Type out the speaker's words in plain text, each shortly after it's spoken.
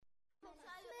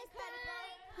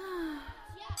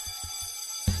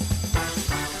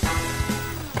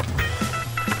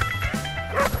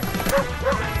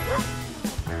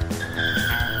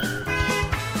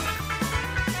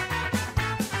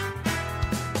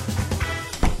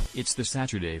It's the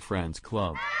Saturday Friends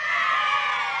Club.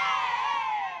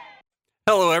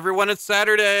 Hello, everyone. It's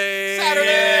Saturday.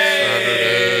 Saturday.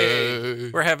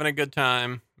 We're having a good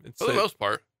time. For the most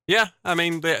part. Yeah, I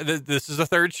mean, this is the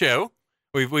third show.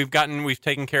 We've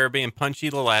taken care of being punchy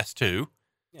the last two.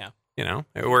 Yeah, you know,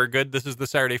 we're good. This is the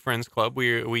Saturday Friends Club.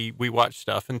 We watch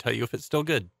stuff and tell you if it's still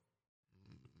good.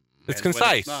 It's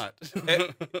concise. It's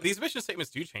not. These mission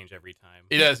statements do change every time.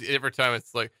 It does. Every time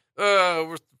it's like,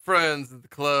 we're friends at the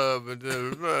club, and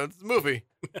it's a movie.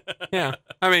 Yeah,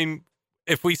 I mean,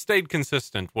 if we stayed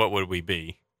consistent, what would we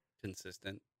be?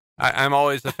 Consistent. I'm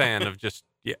always a fan of just,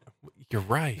 yeah, you're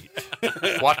right.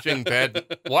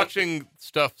 watching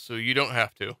stuff so you don't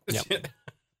have to. Yep.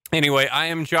 Anyway, I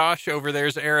am Josh. Over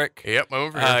there's Eric. Yep, I'm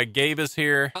over here. Gabe is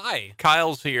here. Hi.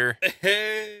 Kyle's here.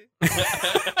 Hey.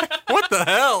 What the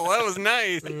hell? That was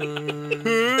nice.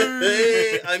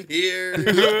 Hey, I'm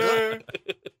here.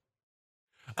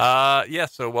 Yeah,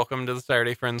 so welcome to the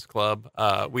Saturday Friends Club.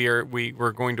 We're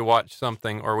going to watch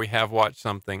something, or we have watched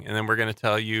something, and then we're going to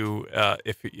tell you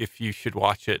if you should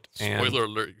watch it. And Spoiler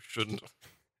alert, you shouldn't.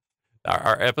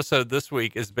 Our episode this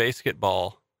week is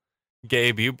BASEketball.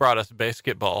 Gabe, you brought us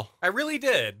BASEketball. I really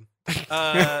did.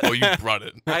 Oh, you brought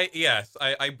it.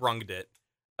 I brunged it.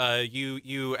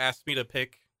 You asked me to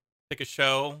pick a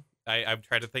show. I've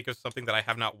tried to think of something that I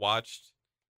have not watched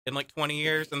in like 20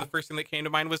 years, and the first thing that came to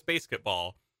mind was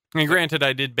BASEketball. And granted,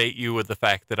 I did bait you with the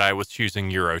fact that I was choosing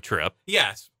Eurotrip.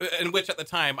 Yes, in which at the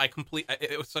time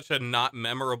it was such a not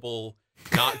memorable,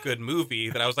 not good movie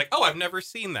that I was like, oh, I've never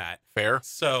seen that. Fair.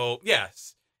 So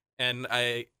yes, and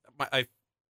I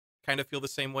kind of feel the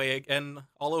same way again,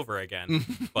 all over again.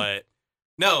 But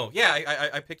no, yeah,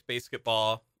 I picked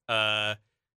BASEketball.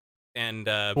 And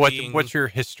what's your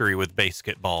history with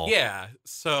BASEketball? Yeah,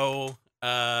 so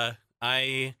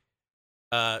I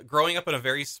growing up in a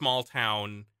very small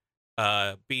town,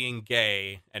 being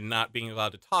gay and not being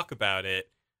allowed to talk about it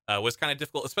was kind of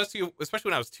difficult, especially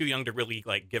when I was too young to really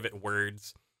like give it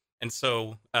words. And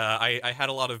so I had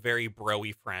a lot of very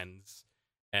bro-y friends,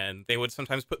 and they would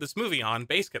sometimes put this movie on,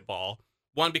 BASEketball.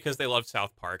 One, because they loved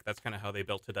South Park. That's kind of how they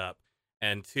built it up.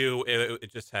 And two,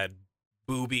 it just had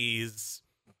boobies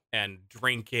and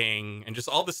drinking and just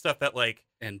all the stuff that like...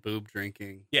 And boob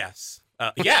drinking. Yes.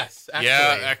 Yes, actually.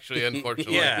 Yeah, actually,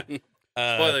 unfortunately. Yeah.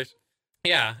 Spoilers.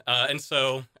 Yeah, and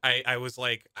so I was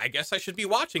like, I guess I should be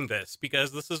watching this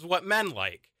because this is what men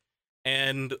like.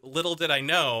 And little did I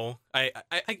know, I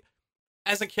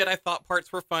as a kid, I thought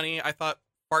parts were funny. I thought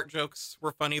fart jokes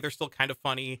were funny. They're still kind of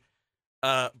funny.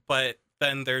 But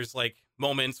then there's like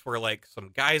moments where like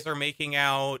some guys are making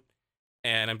out,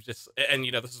 and and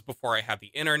you know, this is before I had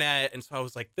the internet, and so I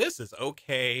was like, this is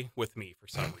okay with me for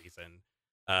some reason.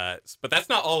 But that's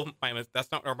not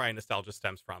where my nostalgia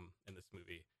stems from in this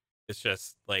movie. It's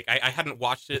just like I hadn't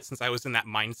watched it since I was in that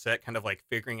mindset, kind of like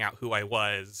figuring out who I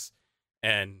was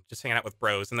and just hanging out with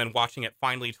bros, and then watching it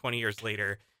finally 20 years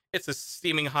later. It's a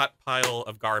steaming hot pile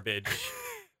of garbage,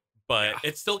 but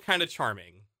it's still kind of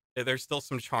charming. There's still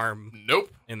some charm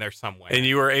in there somewhere. And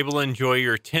you were able to enjoy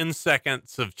your 10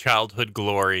 seconds of childhood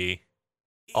glory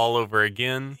all over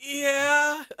again.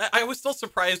 Yeah. I was still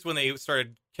surprised when they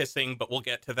started kissing, but we'll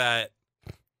get to that.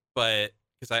 But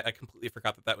because I completely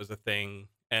forgot that was a thing.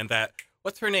 And that,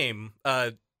 what's her name?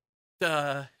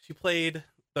 She played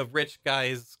the rich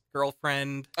guy's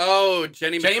girlfriend. Oh,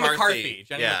 Jenny McCarthy.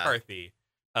 Jenny McCarthy.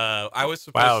 I was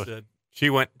supposed to... She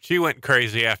went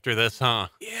crazy after this, huh?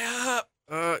 Yeah.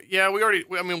 Yeah,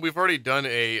 we've already done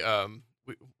a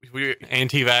we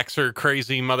anti-vaxxer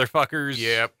crazy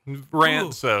motherfuckers rant.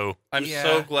 Ooh. So I'm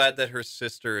so glad that her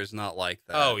sister is not like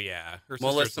that. Oh yeah, her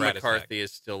Melissa McCarthy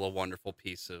is still a wonderful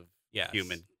piece of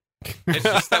human. It's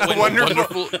just that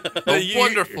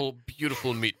wonderful,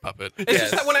 beautiful meat puppet. It's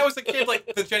just that when I was a kid,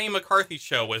 like the Jenny McCarthy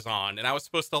show was on, and I was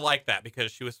supposed to like that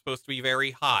because she was supposed to be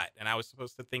very hot, and I was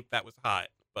supposed to think that was hot.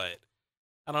 But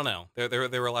I don't know.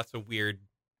 There were lots of weird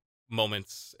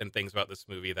moments and things about this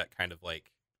movie that kind of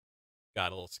like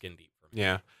got a little skin deep for me.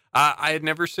 Yeah. I had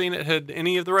never seen it. Had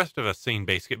any of the rest of us seen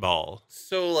BASEketball?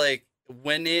 So like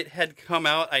when it had come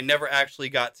out, I never actually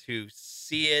got to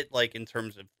see it like in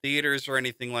terms of theaters or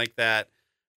anything like that.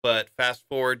 But fast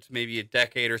forward to maybe a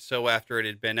decade or so after it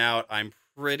had been out, I'm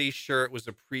pretty sure it was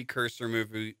a precursor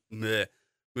movie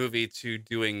to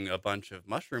doing a bunch of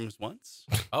mushrooms once.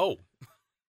 Oh.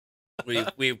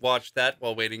 We watched that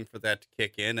while waiting for that to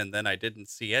kick in, and then I didn't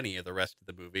see any of the rest of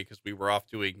the movie because we were off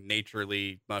doing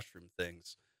naturally mushroom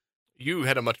things. You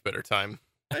had a much better time.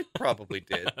 I probably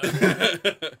did.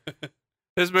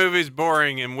 This movie's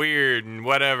boring and weird and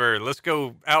whatever. Let's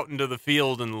go out into the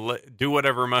field and do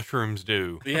whatever mushrooms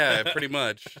do. Yeah, pretty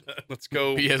much. Let's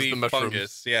go Be as be the mushrooms.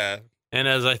 fungus. Yeah. And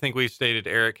as I think we've stated,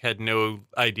 Eric had no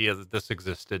idea that this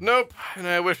existed. Nope, and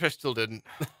I wish I still didn't.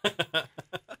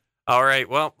 All right,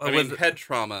 well, I mean, head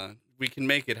trauma. We can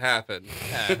make it happen.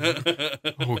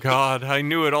 oh God, I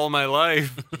knew it all my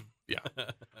life. Yeah.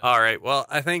 All right, well,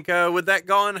 I think with that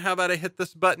gone, how about I hit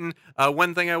this button?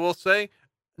 One thing I will say,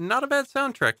 not a bad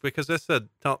soundtrack because I said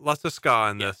lots of ska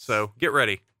in this, so get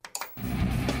ready.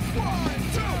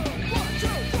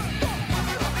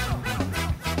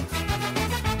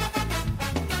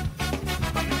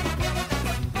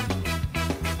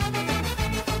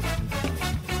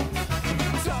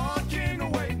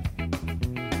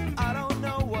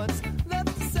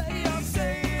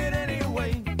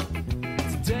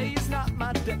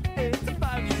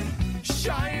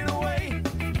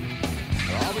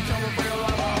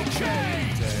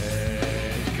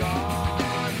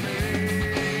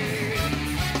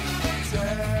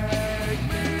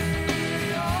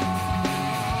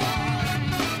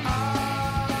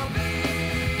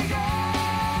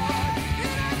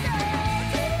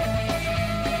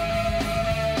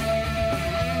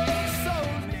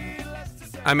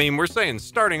 I mean, we're saying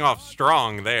starting off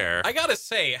strong there. I gotta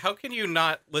say, how can you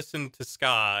not listen to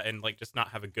ska and like just not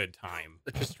have a good time?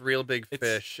 Just Real Big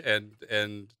Fish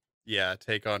and yeah,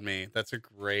 Take on Me. That's a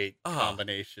great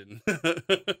combination. I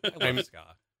love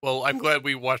ska. Well, I'm glad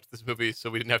we watched this movie so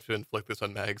we didn't have to inflict this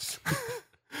on Mags.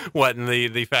 What in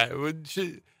the fact?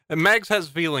 Mags has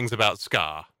feelings about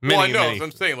ska. Well, I know. So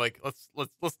I'm saying, like,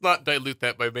 let's not dilute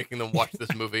that by making them watch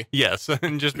this movie. Yes,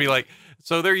 and just be like,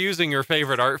 so they're using your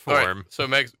favorite art All right, form. so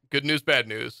Mags, good news, bad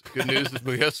news. Good news, this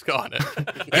movie has ska in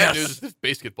it. Bad news is this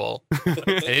BASEketball,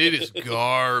 and it is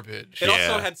garbage. It Yeah.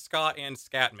 also had ska and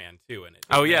Scatman too in it.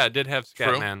 Oh didn't yeah, it? it did have True,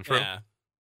 Scatman. true. Yeah.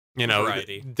 You know,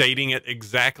 Variety. dating it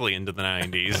exactly into the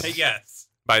 90s. Yes.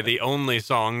 By the only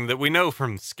song that we know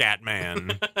from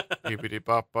Scatman.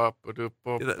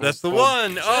 That's the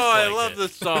one. Just Oh, I like love it.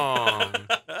 this song.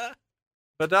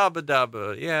 Badabba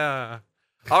dabba, yeah.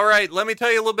 All right, let me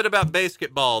tell you a little bit about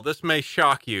BASEketball. This may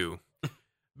shock you.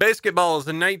 BASEketball is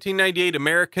a 1998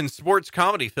 American sports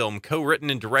comedy film co-written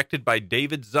and directed by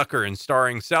David Zucker and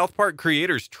starring South Park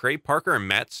creators Trey Parker and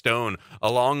Matt Stone,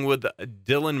 along with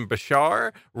Dylan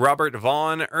Bashar, Robert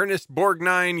Vaughn, Ernest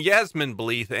Borgnine, Yasmin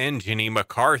Bleeth, and Jenny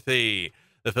McCarthy.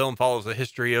 The film follows the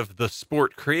history of the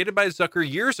sport created by Zucker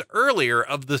years earlier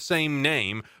of the same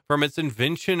name, from its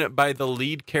invention by the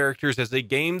lead characters as a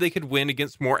game they could win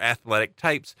against more athletic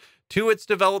types, to its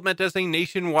development as a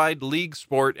nationwide league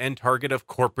sport and target of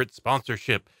corporate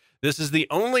sponsorship. This is the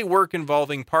only work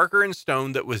involving Parker and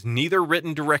Stone that was neither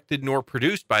written, directed, nor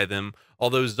produced by them,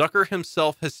 although Zucker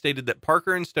himself has stated that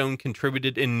Parker and Stone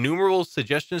contributed innumerable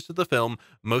suggestions to the film,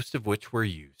 most of which were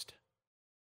used.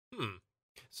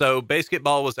 So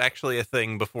BASEketball was actually a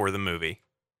thing before the movie,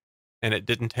 and it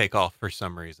didn't take off for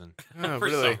some reason. Oh, For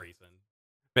really? some reason.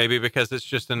 Maybe because it's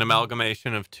just an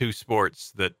amalgamation of two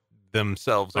sports that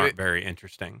themselves aren't very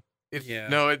interesting. It's, Yeah.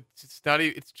 No, it's not.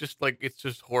 It's just like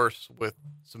horse with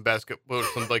some basketball,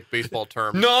 some like baseball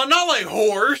terms. No, not like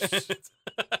horse.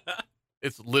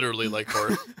 It's literally like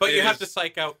horse. But you It have is- to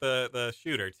psych out the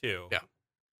shooter too. Yeah.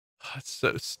 That's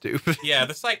so stupid. Yeah,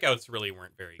 the psych outs really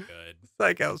weren't very good.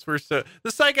 Psych-outs were so... The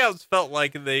psych-outs felt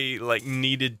like they like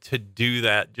needed to do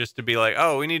that just to be like,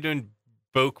 oh, we need to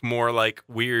invoke more like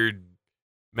weird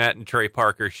Matt and Trey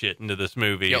Parker shit into this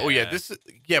movie. Yeah. Oh yeah.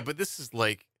 Yeah. But this is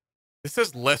like, this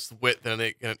has less wit than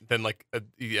like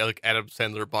Adam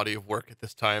Sandler body of work at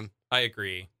this time. I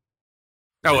agree.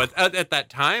 Oh, at that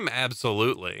time,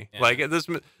 absolutely. Yeah. Like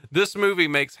this movie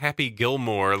makes Happy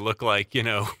Gilmore look like, you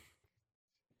know,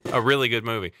 a really good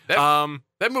movie.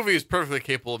 That movie is perfectly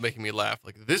capable of making me laugh.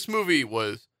 Like this movie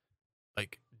was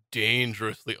like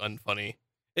dangerously unfunny.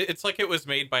 It's like it was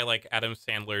made by like Adam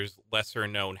Sandler's lesser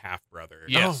known half brother.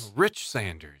 Yes. Oh, Rich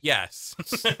Sanders. Yes.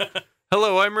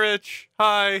 Hello, I'm Rich.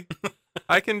 Hi.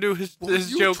 I can do his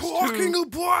jokes too.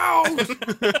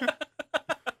 about?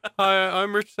 Hi,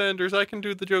 I'm Rich Sanders. I can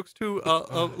do the jokes too.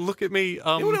 Look at me.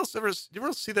 Anyone else you ever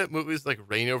else see that movie? It's like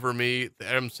Rain Over Me. The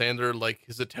Adam Sandler, like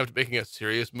his attempt at making a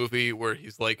serious movie where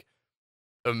he's like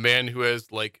a man who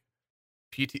has like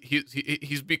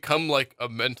he's become like a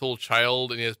mental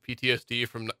child and he has PTSD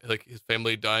from like his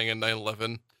family dying in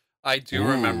 9/11. I do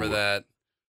remember Ooh. that.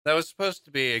 That was supposed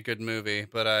to be a good movie,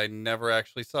 but I never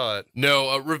actually saw it.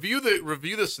 No, review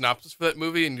the synopsis for that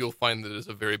movie and you'll find that it's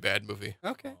a very bad movie.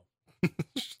 Okay.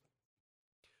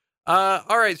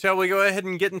 All right, shall we go ahead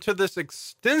and get into this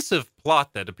extensive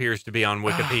plot that appears to be on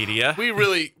Wikipedia? We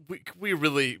really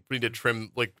need to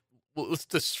trim like let's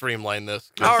just streamline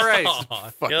this. All right.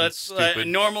 Fucking Yeah, stupid.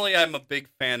 normally I'm a big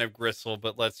fan of Gristle,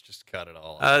 but let's just cut it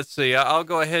all. Let's see. I'll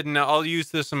go ahead and I'll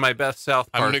use this in my best South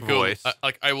I'm Park gonna go. voice.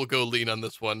 I will go lean on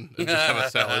this one and just have a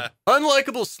salad.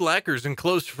 Unlikable slackers and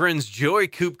close friends Joey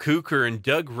Coop Cooker and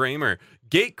Doug Raymer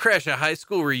gatecrash a high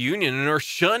school reunion and are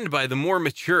shunned by the more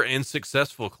mature and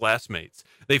successful classmates.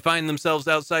 They find themselves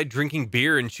outside drinking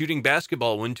beer and shooting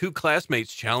basketball when two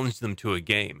classmates challenge them to a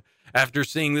game. After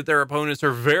seeing that their opponents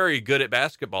are very good at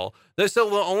basketball, they still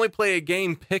will only play a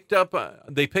game they picked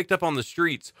up on the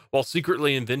streets while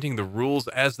secretly inventing the rules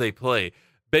as they play,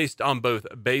 based on both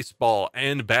baseball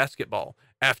and basketball.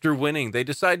 After winning, they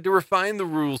decide to refine the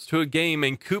rules to a game,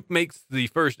 and Coop makes the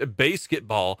first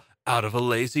BASEketball out of a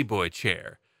lazy boy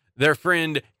chair. Their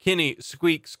friend Kenny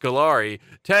Squeak Scolari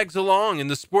tags along, and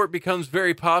the sport becomes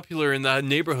very popular in the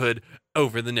neighborhood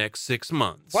over the next 6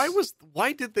 months.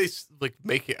 Why did they like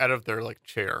make it out of their like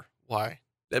chair? Why?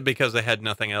 Because they had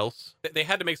nothing else. They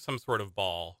had to make some sort of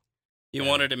ball. You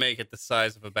wanted to make it the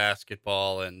size of a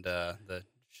basketball and the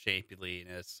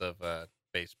shapeliness of a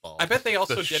baseball. I bet they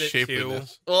also The did it too.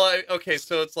 shapeliness. Well, okay,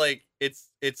 so it's like it's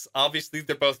obviously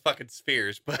they're both fucking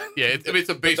spheres, but Yeah, it's a but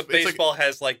the baseball. baseball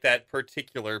has like that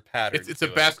particular pattern. It's a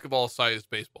to it. basketball-sized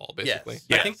baseball, basically.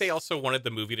 Yes. I think they also wanted the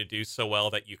movie to do so well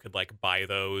that you could like buy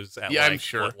those at Yeah, I'm like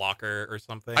sure. Foot Locker or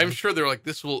something. I'm sure they're like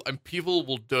this will, and people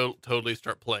will totally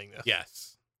start playing this.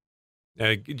 Yes.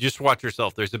 Just watch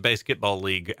yourself. There's a basketball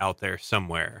league out there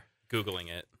somewhere. Googling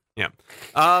it.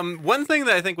 One thing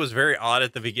that I think was very odd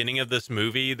at the beginning of this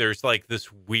movie, there's like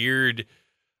this weird,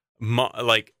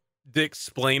 like the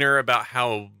explainer about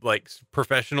how like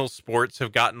professional sports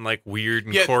have gotten like weird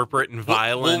and Yeah, corporate and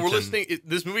violent. Well, we're and- listening.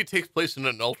 This movie takes place in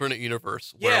an alternate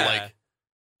universe where, like,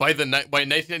 by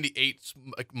 1998,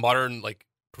 like modern like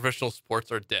professional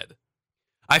sports are dead.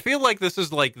 I feel like this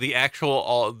is like the actual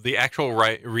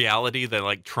reality that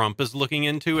like Trump is looking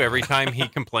into every time he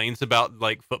complains about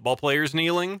like football players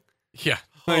kneeling. Yeah,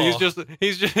 He's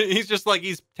just like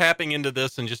he's tapping into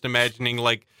this and just imagining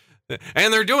like,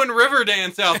 and they're doing river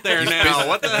dance out there now.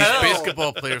 What the hell? These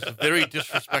basketball players are very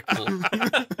disrespectful.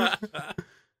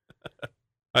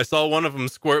 I saw one of them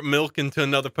squirt milk into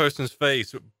another person's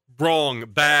face. Wrong,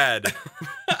 bad.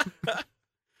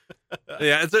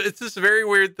 Yeah, it's this very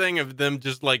weird thing of them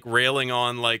just like railing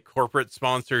on like corporate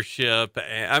sponsorship.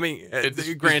 I mean,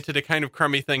 granted, a kind of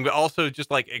crummy thing, but also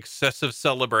just like excessive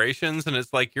celebrations. And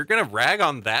it's like you're gonna rag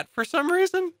on that for some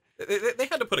reason. They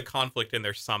had to put a conflict in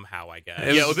there somehow, I guess.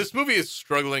 It Yeah, was- well, this movie is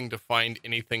struggling to find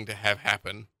anything to have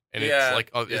happen, and Yeah, it's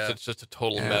like, yeah. it's just a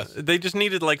total Yeah. mess. They just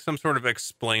needed like some sort of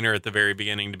explainer at the very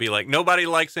beginning to be like, nobody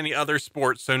likes any other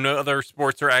sports, so no other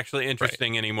sports are actually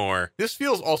interesting anymore. This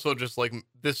feels also just like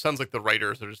this sounds like the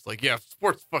writers are just like, yeah,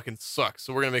 sports fucking sucks,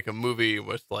 so we're gonna make a movie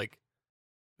with like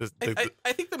this.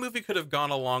 I think the movie could have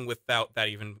gone along without that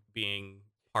even being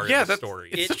part yeah, of the that's story.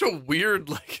 it's such a weird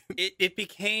like. It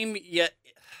became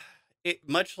it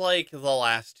much like the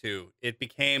last two. It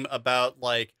became about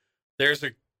like there's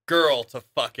a girl to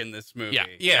fuck in this movie.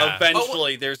 Yeah.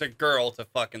 Eventually, there's a girl to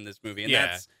fuck in this movie, and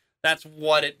Yeah. that's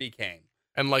what it became.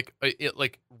 And like it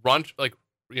like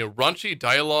raunchy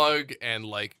dialogue and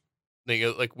like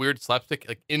weird slapstick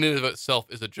like in and of itself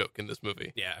is a joke in this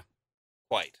movie. Yeah.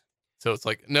 Quite. So it's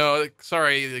like, no, like,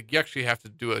 sorry, like, you actually have to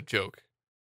do a joke.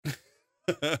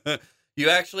 You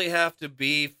actually have to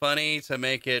be funny to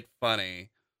make it funny.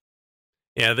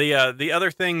 Yeah, the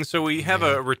other thing, so we have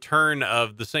a return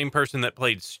of the same person that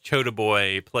played Chota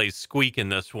Boy plays Squeak in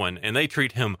this one, and they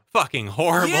treat him fucking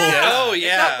horrible. Oh, It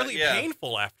yeah, got really yeah.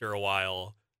 painful after a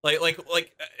while. Like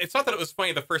it's not that it was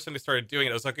funny the first time they started doing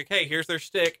it. It was like, okay, here's their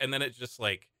shtick, and then it just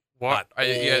like got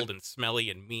old and smelly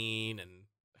and mean and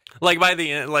Like by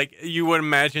the end, like you would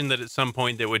imagine that at some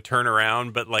point they would turn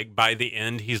around, but like by the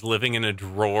end, he's living in a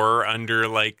drawer under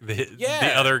like the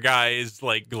other guy's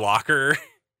like locker.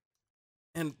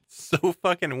 And so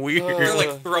fucking weird. they're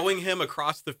like throwing him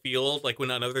across the field like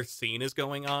when another scene is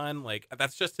going on. Like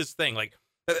that's just his thing. Like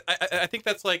I think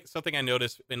that's like something I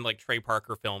noticed in like Trey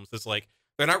Parker films is like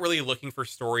they're not really looking for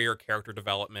story or character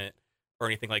development or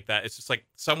anything like that. It's just like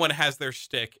someone has their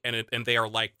shtick and they are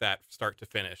like that start to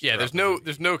finish. Yeah, throughout the movie.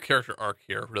 there's no character arc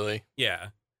here, really. Yeah.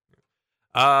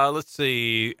 Let's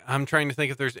see. I'm trying to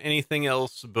think if there's anything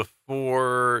else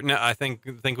before. No, I think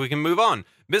we can move on.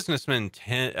 Businessman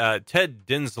Ted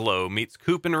Dinslow meets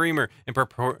Coop and Reamer and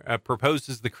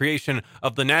proposes the creation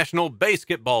of the National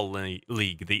Basketball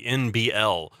League, the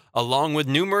NBL, along with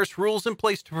numerous rules in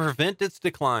place to prevent its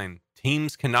decline.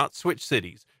 Teams cannot switch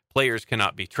cities. Players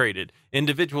cannot be traded.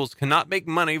 Individuals cannot make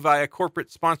money via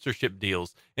corporate sponsorship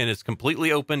deals, and is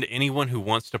completely open to anyone who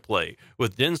wants to play,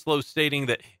 with Denslow stating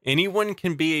that anyone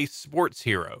can be a sports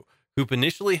hero. Hoop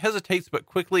initially hesitates but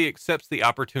quickly accepts the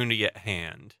opportunity at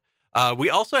hand. We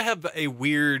also have a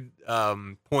weird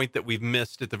point that we've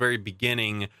missed at the very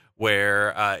beginning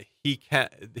where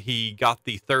he got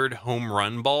the third home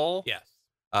run ball. Yes.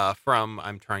 From,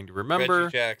 I'm trying to remember,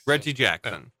 Reggie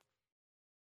Jackson.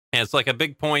 And it's like a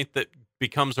big point that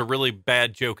becomes a really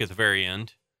bad joke at the very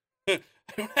end. I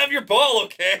don't have your ball,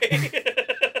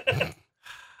 okay?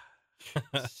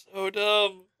 So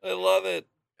dumb. I love it.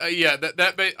 Yeah,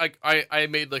 that made, I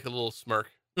made like a little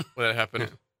smirk when that happened.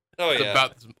 Oh, That's yeah.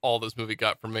 about all this movie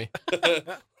got from me.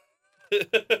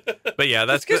 But yeah,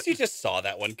 that's because you just saw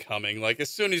that one coming. Like, as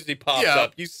soon as he popped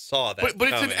up, you saw that But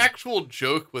it's coming. an actual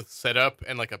joke with setup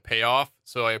and like a payoff.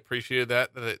 So I appreciated that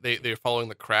they're following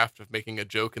the craft of making a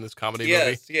joke in this comedy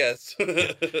movie. Yes.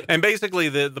 And basically,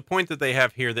 the point that they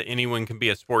have here that anyone can be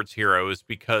a sports hero is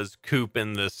because Coop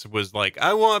in this was like,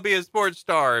 I want to be a sports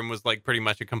star, and was like pretty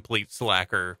much a complete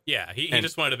slacker. Yeah, he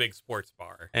just wanted a big sports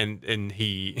bar. And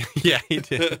he, yeah, he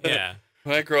did. Yeah.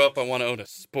 When I grow up, I want to own a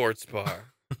sports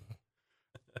bar.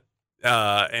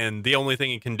 And the only thing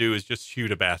he can do is just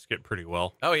shoot a basket pretty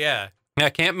well. Oh, yeah. Yeah,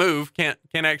 can't move, can't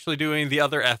actually do any of the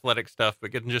other athletic stuff,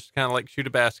 but can just kind of like shoot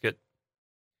a basket.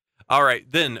 All right,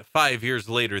 then 5 years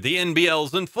later, the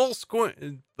NBL's in full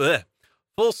swing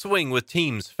with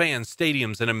teams, fans,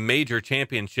 stadiums, and a major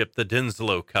championship, the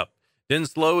Denslow Cup.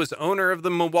 Denslow is owner of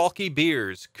the Milwaukee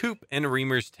Bears, Coop and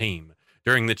Reamer's team.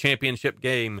 During the championship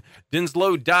game,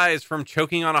 Denslow dies from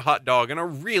choking on a hot dog in a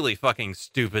really fucking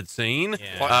stupid scene.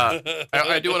 Yeah.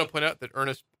 I do want to point out that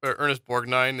Ernest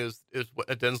Borgnine is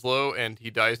a Denslow, and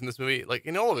he dies in this movie, like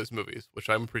in all of his movies,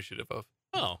 which I'm appreciative of.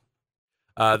 Oh.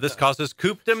 This causes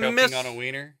Coop to Choking miss. on a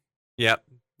wiener? Yep.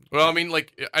 Well, I mean,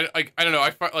 like I don't know.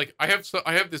 I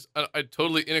have this a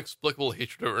totally inexplicable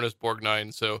hatred of Ernest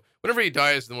Borgnine. So whenever he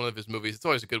dies in one of his movies, it's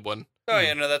always a good one. Oh,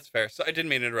 yeah, no, that's fair. So I didn't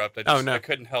mean to interrupt. I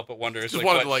couldn't help but wonder. Is Just like,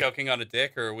 wanted what, to, like- choking on a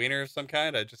dick or a wiener of some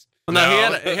kind? Well, no,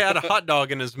 No. he had a hot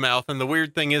dog in his mouth, and the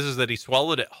weird thing is that he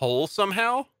swallowed it whole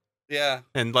somehow. Yeah.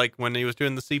 And like when he was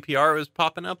doing the CPR, it was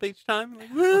popping up each time.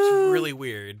 Like, Looks "Woo." really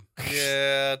weird.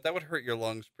 Yeah, that would hurt your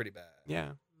lungs pretty bad.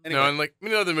 Yeah. Anyway, No, and like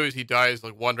in other movies, he dies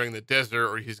like wandering the desert,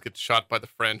 or he gets shot by the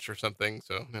French or something.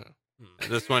 So no.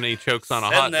 This one he chokes on a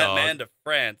send hot that dog. man to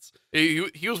France. He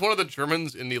was one of the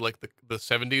Germans in the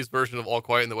 70s version of All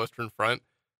Quiet in the Western Front.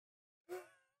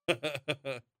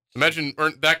 Imagine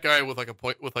that guy with like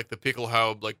the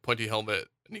Pickelhaube like pointy helmet,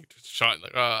 and he just shot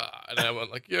and I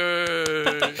went like,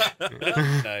 yay!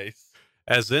 Nice.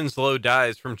 As Denslow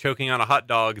dies from choking on a hot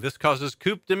dog, this causes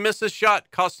Coop to miss a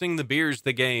shot, costing the Bears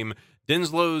the game.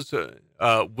 Denslow's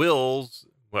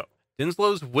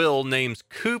will names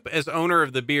Coop as owner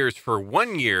of the Bears for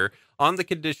 1 year on the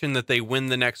condition that they win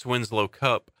the next Winslow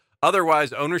Cup.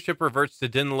 Otherwise, ownership reverts to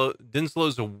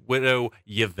Denslow's widow,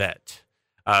 Yvette.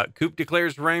 Coop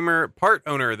declares Raymer part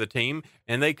owner of the team,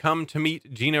 and they come to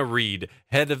meet Gina Reed,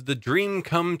 head of the Dream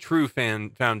Come True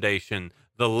Foundation,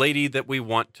 the lady that we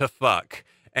want to fuck,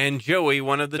 and Joey,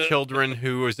 one of the children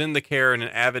who was in the care and an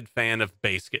avid fan of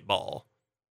BASEketball.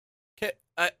 Okay,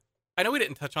 I know we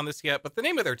didn't touch on this yet, but the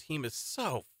name of their team is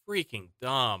so freaking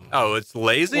dumb. Oh, it's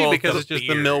lazy Well, because the it's just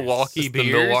the Beers. Milwaukee It's the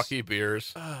Beers. Milwaukee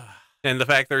Beers. And the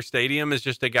fact their stadium is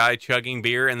just a guy chugging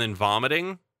beer and then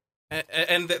vomiting.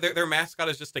 And their mascot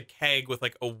is just a keg with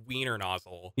like a wiener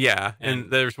nozzle. Yeah,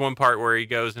 and there's one part where he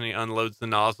goes and he unloads the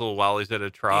nozzle while he's at a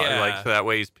trough, Yeah. like so that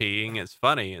way he's peeing. It's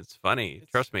funny. It's funny.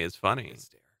 Trust me, it's funny. It's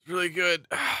really good.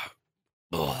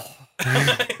 Yeah.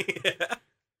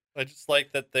 I just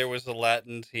like that there was a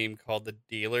Latin team called the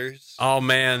Dealers. Oh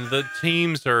man, the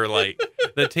teams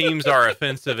are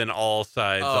offensive in all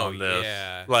sides Oh, on this.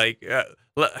 yeah. Like,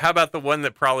 how about the one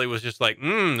that probably was just like,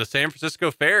 the San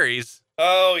Francisco Ferries?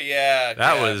 Oh, yeah.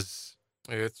 That yeah. was.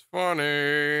 It's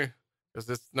funny because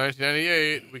it's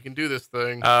 1998. We can do this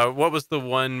thing. What was the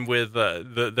one with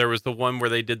there was the one where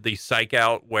they did the psych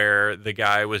out where the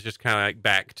guy was just kind of like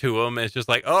back to him. It's just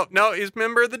like, oh no, he's a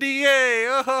member of the DA.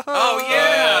 Oh,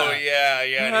 yeah. Oh, yeah,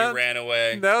 and he ran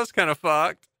away. That was kind of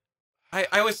fucked.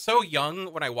 I was so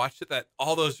young when I watched it that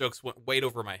all those jokes went way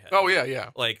over my head. Oh yeah.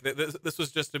 Like this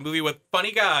was just a movie with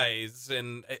funny guys,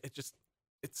 and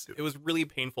it was really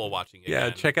painful watching it. Yeah,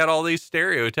 again. check out all these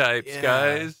stereotypes, Yeah.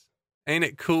 guys. Ain't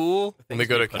it cool? When they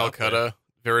go to Calcutta,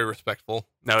 very respectful.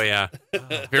 Oh yeah.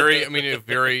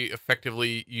 Very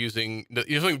effectively using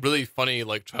really funny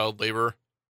like child labor.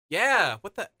 Yeah,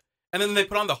 what the? And then they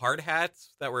put on the hard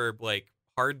hats that were like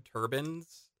hard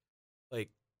turbans. Like,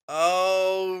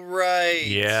 Oh, right.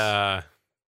 Yeah.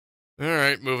 All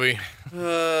right, movie. We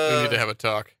need to have a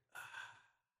talk.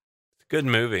 Good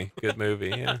movie. Good movie.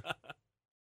 Yeah.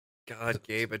 God,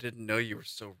 Gabe, I didn't know you were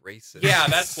so racist. Yeah,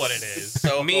 that's what it is.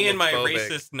 So Me and my homophobic.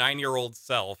 racist 9-year-old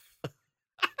self.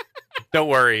 Don't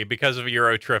worry. Because of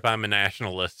Euro Trip, I'm a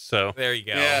nationalist. So There you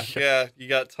go. Yeah. You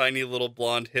got tiny little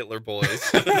blonde Hitler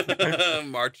boys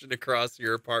marching across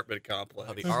your apartment complex.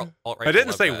 Oh, the alt-right I didn't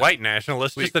love say that. white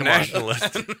nationalist, Wait, just a come on.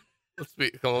 nationalist.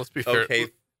 Let's be fair. Okay,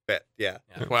 yeah.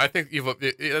 Well, I think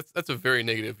that's a very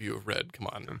negative view of red. Come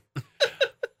on.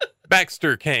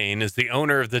 Baxter Kane is the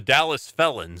owner of the Dallas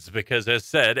Felons because, as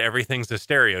said, everything's a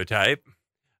stereotype.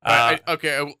 Well,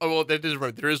 that is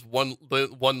right. There is one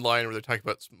line where they're talking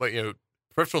about,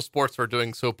 professional sports are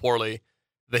doing so poorly,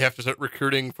 they have to start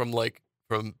recruiting from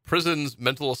prisons,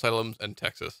 mental asylums, and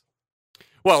Texas.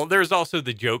 Well, there's also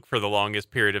the joke for the longest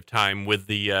period of time with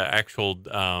the actual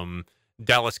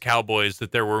Dallas Cowboys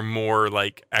that there were more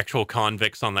like actual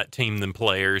convicts on that team than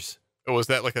players. Oh, was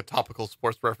that like a topical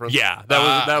sports reference? Yeah,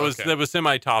 that was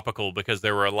semi-topical because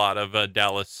there were a lot of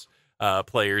Dallas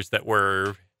players that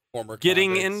were Former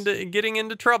getting convicts.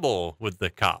 into trouble with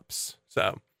the cops.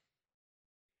 So,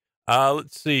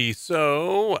 let's see.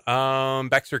 So,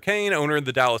 Baxter Kane, owner of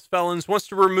the Dallas Felons, wants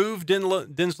to remove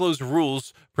Dinslow's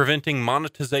rules preventing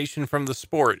monetization from the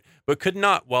sport, but could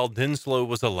not while Dinslow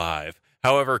was alive.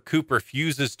 However, Coop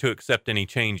refuses to accept any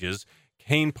changes.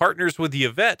 Kane partners with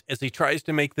Yvette as he tries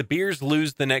to make the Bears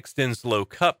lose the next Dinslow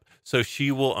Cup so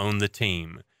she will own the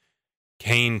team.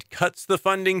 Kane cuts the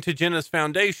funding to Jenna's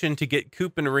foundation to get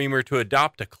Coop and Reamer to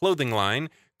adopt a clothing line.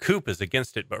 Coop is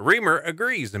against it, but Reamer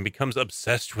agrees and becomes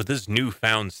obsessed with his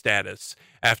newfound status.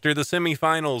 After the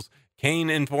semifinals, Kane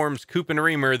informs Coop and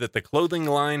Reamer that the clothing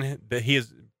line that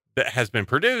has been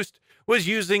produced was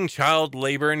using child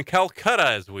labor in Calcutta,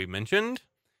 as we mentioned.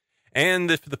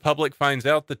 And if the public finds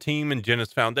out, the team and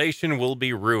Jenna's foundation will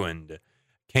be ruined.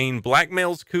 Kane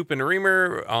blackmails Coop and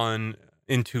Reamer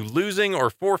into losing or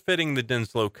forfeiting the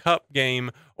Dinslow Cup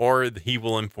game, or he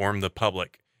will inform the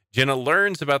public. Jenna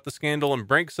learns about the scandal and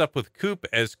breaks up with Coop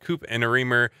as Coop and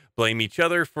Reamer blame each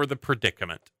other for the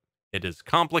predicament. It is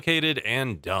complicated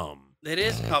and dumb. It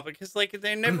is complicated because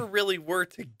they never really were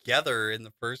together in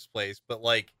the first place. But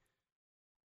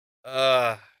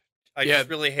I just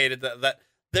really hated that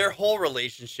their whole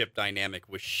relationship dynamic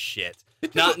was shit.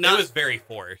 It was very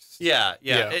forced. Yeah.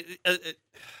 Yeah.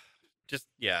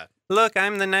 Look,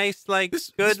 I'm the nice,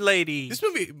 good lady. This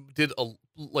movie did a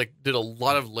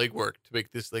lot of legwork to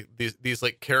make this these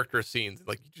character scenes.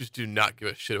 Like, you just do not give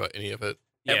a shit about any of it.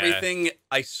 Yeah. Everything,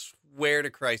 I swear to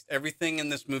Christ, everything in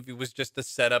this movie was just a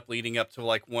setup leading up to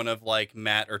one of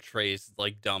Matt or Trey's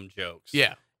dumb jokes.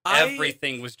 Yeah.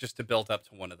 Everything was just to build up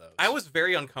to one of those. I was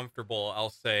very uncomfortable, I'll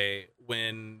say,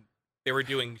 when they were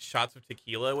doing shots of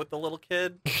tequila with the little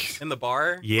kid in the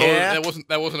bar. Yeah. Oh,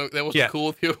 that wasn't Yeah. cool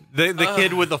with you. The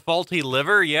kid with the faulty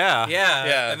liver, yeah.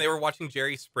 Yeah. And they were watching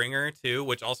Jerry Springer, too,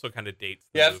 which also kind of dates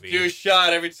the You have to movie. do a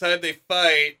shot every time they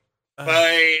fight.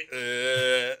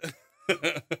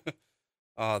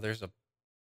 Oh, there's a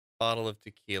bottle of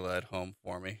tequila at home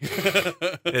for me.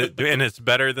 And it's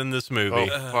better than this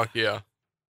movie. Oh, fuck yeah.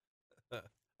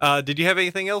 Did you have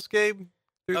anything else, Gabe?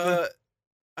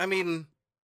 I mean,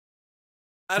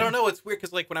 I don't know. It's weird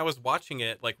because when I was watching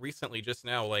it recently, just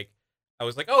now, I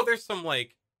was like, oh, there's some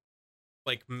like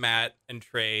Matt and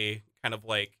Trey kind of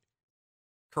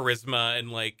charisma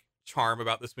and charm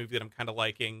about this movie that I'm kind of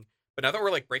liking. But now that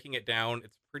we're breaking it down,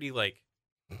 it's pretty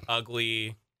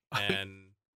ugly and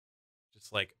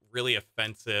just really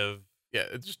offensive. Yeah,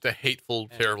 it's just a hateful,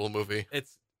 terrible movie.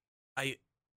 It's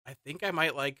I think I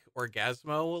might like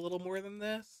Orgasmo a little more than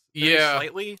this. Yeah.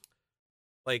 Slightly.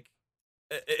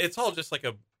 It's all just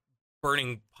a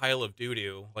burning pile of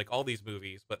doo-doo, all these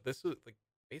movies. But this is,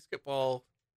 BASEketball,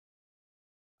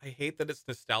 I hate that it's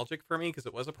nostalgic for me because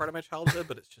it was a part of my childhood,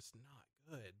 but it's just not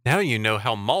good. Now you know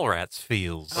how Mallrats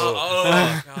feels.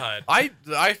 Oh God.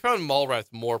 I found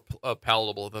Mallrats more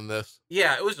palatable than this.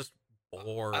 Yeah, it was just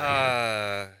boring.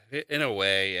 In a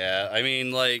way, yeah. I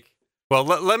mean, Well,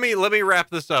 let me wrap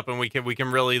this up, and we can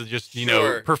really just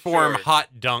Sure, perform sure. hot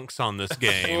dunks on this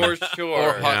game. for sure.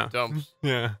 Or hot Yeah. dumps.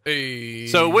 Yeah. Hey.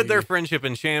 So, with their friendship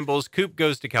in shambles, Coop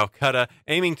goes to Calcutta,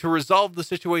 aiming to resolve the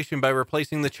situation by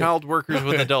replacing the child workers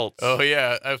with adults. Oh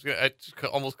yeah, I just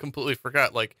almost completely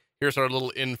forgot. Here's our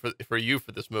little in for you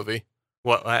for this movie.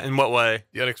 What? In what way?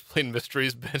 The unexplained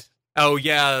mysteries bit. Oh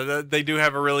yeah, they do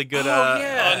have a really good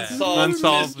Unsolved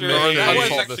Mysteries. That was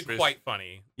Unsolved actually Mysteries. quite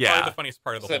funny. Yeah. Probably the funniest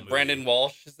part of the Is whole that movie. Brandon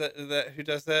Walsh? Is that who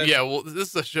does that? Yeah, well, this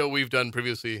is a show we've done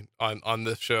previously on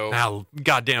this show. I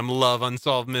goddamn love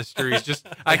Unsolved Mysteries. Just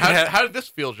I could How did this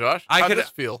feel, Josh? I How could- did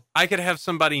this feel? I could have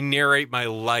somebody narrate my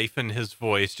life in his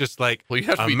voice, just like Well, you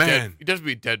have to a be man. dead. You have to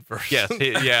be dead first. Yes,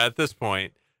 yeah. At this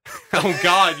point, oh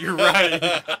God, you're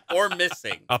right. Or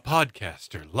missing. A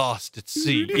podcaster lost at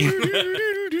sea.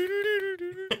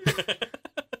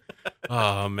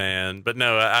 Oh man, but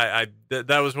no,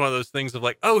 that was one of those things of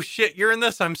like, oh shit, you're in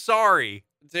this. I'm sorry.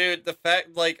 Dude, the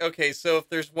fact, like, okay, so if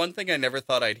there's one thing I never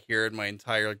thought I'd hear in my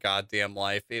entire goddamn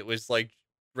life, it was like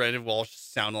Brandon Walsh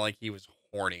sounded like he was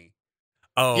horny.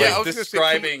 Oh Yeah, Like, I was gonna say,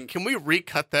 describing- can we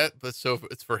recut that, but so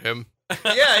it's for him?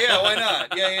 Yeah, why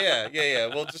not? Yeah.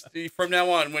 Well, just from now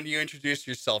on, when you introduce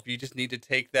yourself, you just need to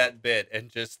take that bit and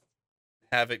just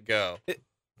have it go.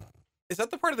 Is that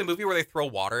the part of the movie where they throw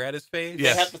water at his face?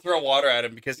 Yes. They have to throw water at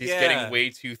him because he's Yeah. getting way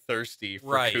too thirsty for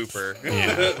Right. Cooper.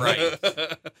 Yeah, right.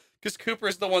 Because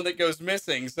Cooper's the one that goes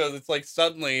missing, so it's like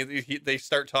suddenly they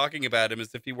start talking about him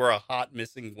as if he were a hot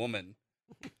missing woman.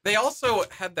 They also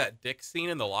had that dick scene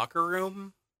in the locker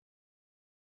room.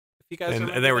 If you guys and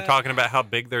remember they were that? talking about how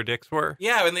big their dicks were.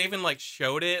 Yeah, and they even like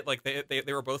showed it. Like they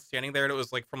were both standing there, and it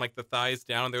was like from like the thighs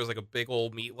down. There was like a big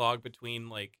old meat log between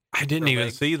like. I didn't their even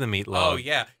legs. see the meat Oh log.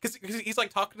 yeah, because he's like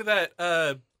talking to that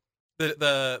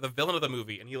the villain of the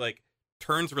movie, and he like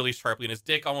turns really sharply, and his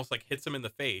dick almost like hits him in the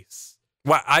face.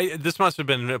 Well, this must have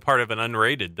been a part of an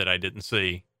unrated that I didn't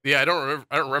see. Yeah, I don't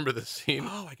remember this scene.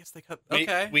 Oh, I guess they cut.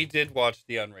 Okay, We did watch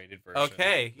the unrated version.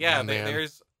 okay, yeah. Oh, man.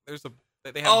 There's a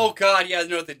they have Oh god, yeah,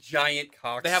 no, the giant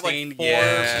cock they have like scene. 4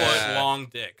 yeah. foot long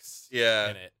dicks.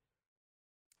 Yeah. in it.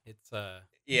 It's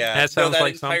Yeah, That sounds that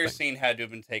like entire something. scene had to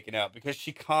have been taken out because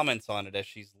she comments on it as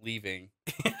she's leaving.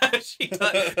 she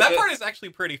does. That part is actually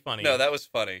pretty funny. No, that was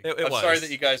funny. It I'm sorry was. that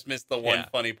you guys missed the one Yeah.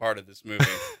 funny part of this movie.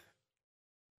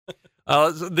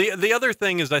 The other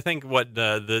thing is, I think what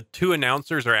the two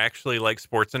announcers are actually like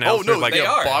sports announcers. Oh no, like they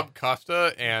are. Bob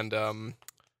Costa and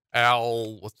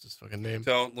Al. What's his fucking name?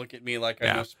 Don't look at me like I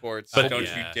Yeah. know sports. But- Don't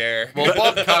yeah. you dare. Well,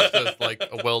 Bob Costa is like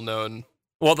a well-known.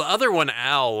 Well, the other one,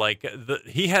 Al, like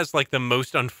he has like the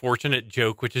most unfortunate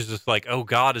joke, which is just like, "Oh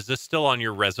God, is this still on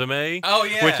your resume?" Oh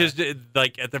yeah, Which is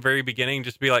like at the very beginning,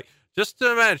 just be like, just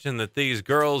imagine that these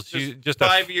girls, just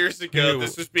 5 years ago, few-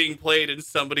 this was being played in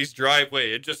somebody's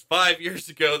driveway, and just 5 years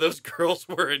ago, those girls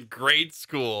were in grade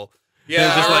school. Yeah,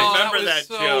 They're just I like- remember was that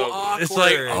so joke. awkward. It's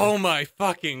like, oh my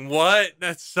fucking what?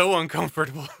 That's so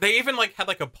uncomfortable. They even like had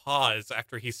like a pause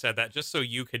after he said that, just so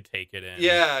you could take it in.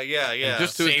 Yeah.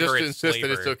 Just to savor its insist that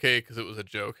it's flavor. okay because it was a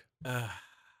joke.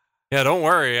 Yeah, don't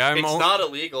worry. It's not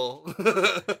illegal.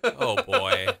 Oh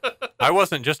boy. I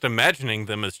wasn't just imagining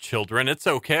them as children. It's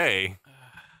okay.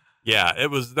 Yeah,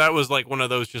 that was like one of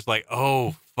those just like,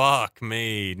 oh fuck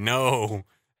me, no.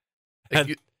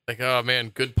 Like, oh man,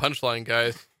 good punchline,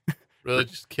 guys. Really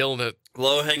just killing it.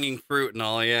 Low-hanging fruit and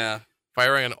all, yeah.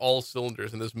 Firing on all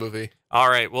cylinders in this movie. All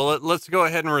right, well let's go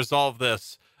ahead and resolve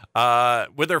this.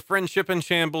 With their friendship in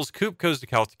shambles, Coop goes to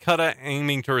Calcutta,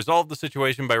 aiming to resolve the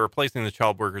situation by replacing the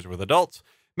child workers with adults.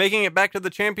 Making it back to the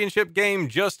championship game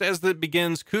just as it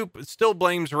begins, Coop still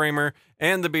blames Raymer,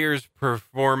 and the Bears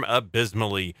perform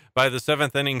abysmally. By the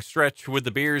 7th inning stretch, with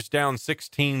the Bears down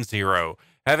 16-0.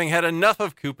 Having had enough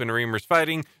of Coop and Raymer's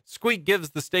fighting, Squeak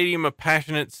gives the stadium a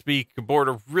passionate speak aboard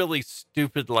a really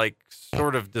stupid, like,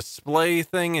 sort of display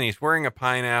thing, and he's wearing a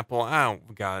pineapple. Oh,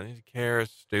 God, who cares?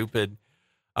 Stupid.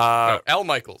 Al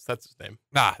Michaels, that's his name.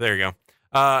 There you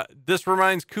go. This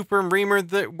reminds Cooper and Reamer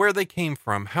where they came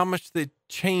from, how much they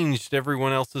changed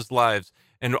everyone else's lives,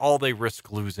 and all they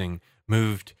risk losing.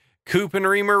 Moved. Coop and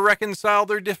Reamer reconcile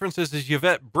their differences as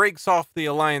Yvette breaks off the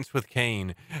alliance with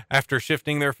Kane. After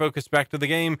shifting their focus back to the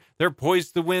game, they're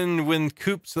poised to win when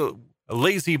Coop's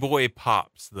lazy boy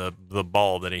pops, the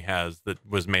ball that he has that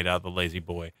was made out of the lazy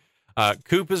boy.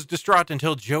 Coop is distraught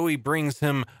until Joey brings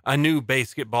him a new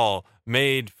BASEketball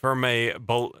made from a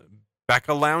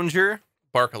Barca Lounger.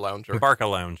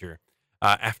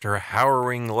 After a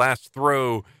harrowing last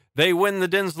throw, they win the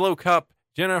Denslow Cup.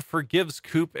 Jenna forgives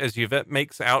Coop as Yvette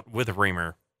makes out with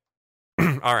Reamer.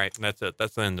 All right, that's it.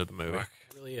 That's the end of the movie. It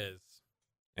really is.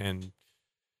 And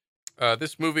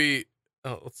This movie.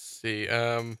 Oh, let's see.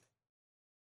 I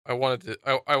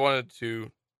wanted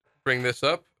to bring this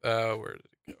up. Where did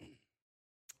it go?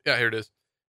 Yeah, here it is.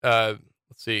 Let's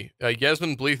see.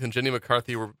 Yasmin Bleeth and Jenny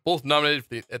McCarthy were both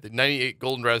nominated at the 98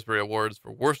 Golden Raspberry Awards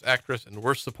for Worst Actress and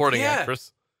Worst Supporting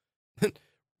Actress,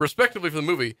 respectively, for the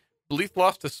movie. Bleeth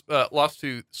lost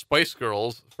to Spice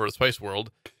Girls for Spice World,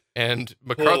 and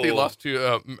McCarthy Oh. lost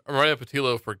to Maria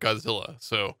Patillo for Godzilla.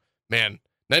 So, man,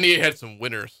 98 had some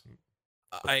winners.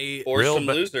 Or Real some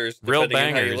ba- losers, real depending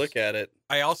on how you bangers. look at it.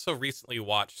 I also recently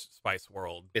watched Spice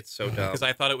World It's so dumb. because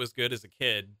I thought it was good as a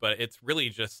kid, but it's really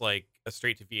just like a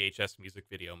straight to VHS music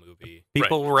video movie.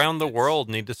 People around the world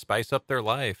need to spice up their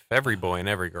life. Every boy and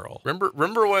every girl. Remember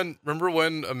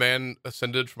when a man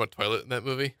ascended from a toilet in that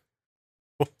movie?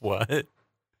 What?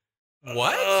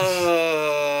 What?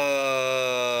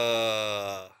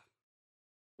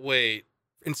 Wait,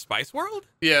 In Spice World?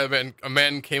 Yeah, a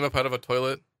man came up out of a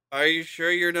toilet. are you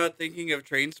sure you're not thinking of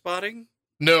Train Spotting?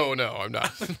 No, I'm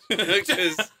not.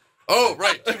 'Cause Oh,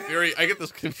 right. Jim Carrey. I get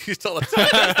this confused all the time.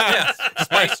 Yes,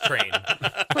 Spice Train.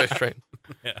 Spice Train.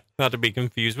 Not to be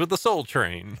confused with the Soul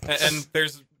Train. And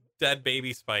there's dead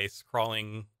baby Spice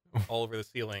crawling all over the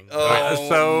ceiling. oh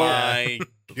So- my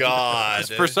god!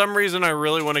 For some reason, I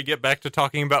really want to get back to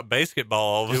talking about BASEketball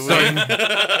all of a Do we? sudden.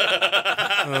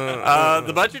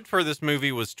 The budget for this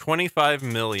movie was $25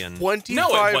 million. 25.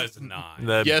 No, it was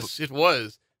not. Yes, it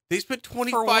was. They spent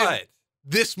 25. For what?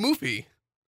 This movie.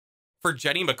 For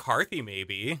Jenny McCarthy,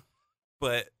 maybe.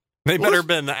 But They What better was-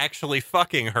 been actually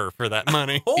fucking her for that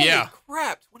money. holy Yeah.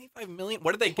 crap, 25 million.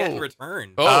 What did they get in Oh.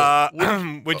 return?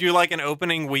 Oh, Would you like an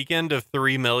opening weekend of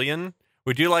 $3 million?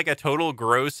 Would you like a total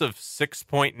gross of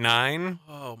 6.9?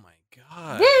 Oh my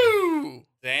god. Woo! Oh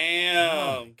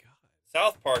Damn. my god.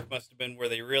 South Park must have been where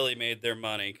they really made their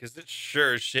money, because it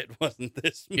sure as shit wasn't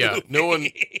this movie. Yeah, no one-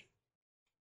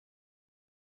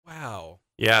 Wow.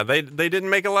 Yeah, they didn't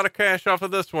make a lot of cash off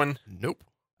of this one. Nope.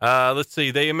 Let's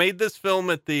see. They made this film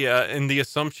at the in the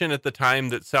assumption at the time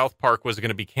that South Park was going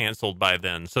to be canceled by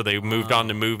then, so they moved on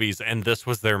to movies, and this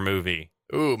was their movie.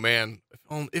 Oh man,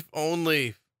 if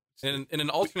only. In an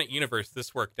alternate universe,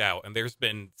 this worked out, and there's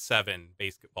been 7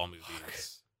 BASEketball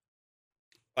movies.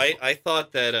 I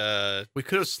thought that We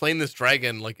could have slain this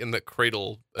dragon like in the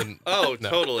cradle. And oh no.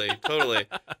 totally.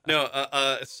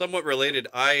 No, somewhat related.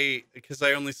 Because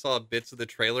I only saw bits of the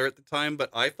trailer at the time, but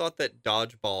I thought that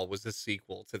Dodgeball was a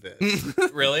sequel to this.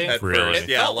 Really? At Really? first. It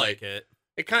Yeah, felt like like it.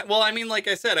 it kind well, I mean, like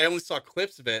I said, I only saw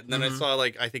clips of it, and then I Mhm. saw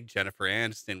I think Jennifer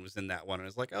Aniston was in that one, and I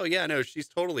was like, oh yeah, no, she's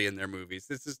totally in their movies.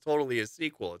 This is totally a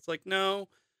sequel. It's like, no,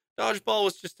 Dodgeball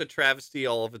was just a travesty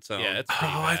all of its own. Yeah, it's Oh,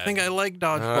 pretty I bad. think I like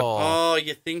Dodgeball. Oh,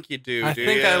 you think you do? I do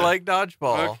think ya? I like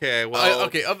Dodgeball. Okay, well,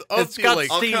 okay. Of It's the got like,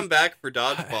 I'll Steve- come back for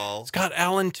Dodgeball. It's got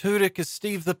Alan Tudyk as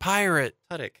Steve the Pirate.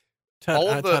 Tudyk. All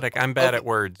of the- Tudyk. I'm bad of- at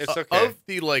words. It's okay. of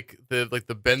the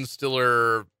the Ben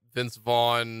Stiller, Vince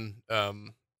Vaughn,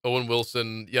 Owen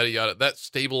Wilson, yada yada. That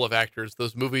stable of actors.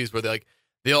 Those movies where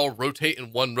they all rotate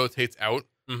and one rotates out.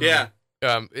 Mhm. Yeah.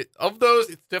 Of those,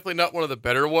 it's definitely not one of the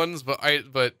better ones. But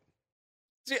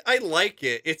See, I like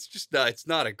it. It's just not. It's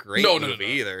not a great No, no, movie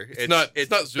no. either. It's not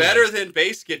better Zoolander. than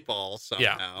BASEketball somehow.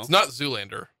 yeah, it's not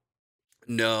Zoolander.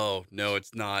 No,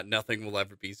 it's not. Nothing will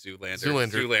ever be Zoolander.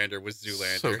 Zoolander. Zoolander was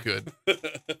Zoolander. So good.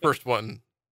 First one.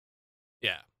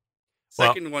 Yeah.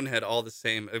 Second one had all the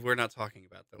same. We're not talking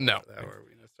about that. No. That were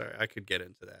we? Sorry, I could get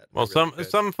into that. Well, I really could.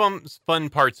 some fun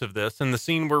parts of this. In the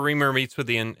scene where Reamer meets with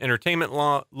the entertainment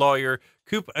lawyer,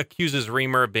 Coop accuses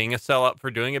Reamer of being a sellout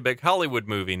for doing a big Hollywood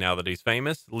movie now that he's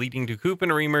famous, leading to Coop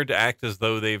and Reamer to act as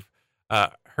though they've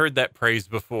heard that praise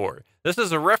before. This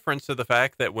is a reference to the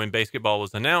fact that when BASEketball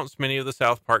was announced, many of the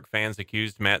South Park fans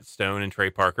accused Matt Stone and Trey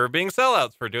Parker of being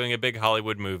sellouts for doing a big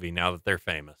Hollywood movie now that they're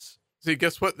famous. See,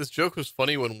 guess what? This joke was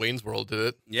funny when Wayne's World did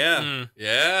it Yeah, Mm.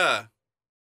 yeah.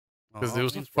 because Oh, it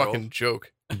was a Wayne's fucking World.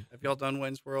 joke. Have y'all done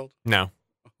Wayne's World? No.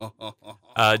 Dude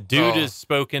Oh. is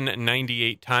spoken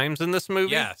 98 times in this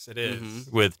movie. Yes, it is.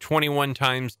 Mhm. With 21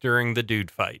 times during the dude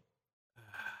fight.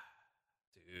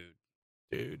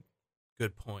 Dude.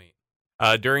 Good point.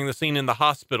 During the scene in the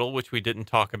hospital, which we didn't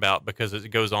talk about because it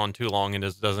goes on too long and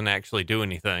doesn't actually do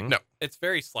anything. No. It's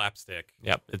very slapstick.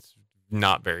 Yep, it's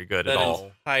not very good that at all.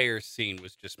 entire scene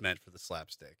was just meant for the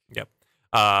slapstick.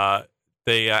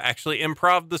 They actually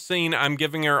improv the scene. I'm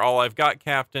giving her all I've got,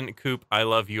 Captain. Coop, I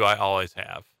love you. I always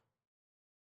have.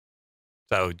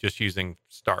 So just using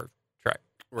Star Trek.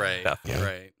 Right. Stuff, yeah.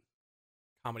 Right.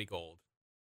 Comedy gold.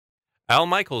 Al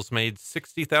Michaels made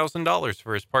 $60,000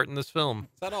 for his part in this film.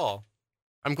 Is that all?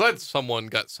 I'm glad someone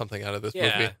got something out of this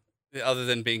Yeah. movie. Other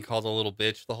than being called a little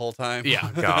bitch the whole time.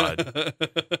 Yeah, God.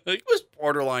 It was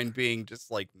borderline being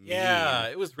just like mean. Yeah,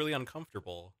 it was really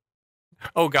uncomfortable.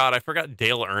 Oh, God, I forgot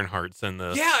Dale Earnhart's in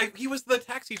this. Yeah, he was the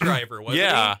taxi driver, wasn't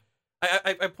Yeah. he?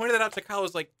 I pointed that out to Kyle. I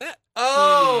was like, that.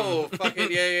 Oh,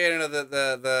 fucking yeah, no,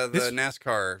 the This-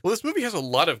 NASCAR. Well, this movie has a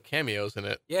lot of cameos in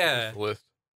it. Yeah. Here's the list.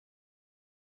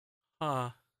 Huh.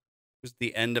 was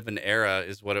the end of an era,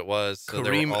 is what it was. So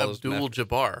there were Kareem all those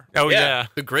Abdul-Jabbar, Oh Yeah. yeah,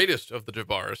 the greatest of the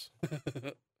Jabbars.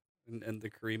 and the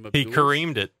Kareem he Abdul.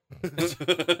 Kareemed it.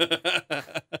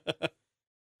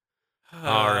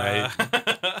 All right.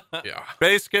 Yeah,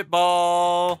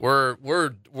 Basketball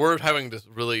we're having to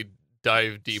really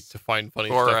dive deep to find funny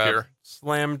or stuff a here.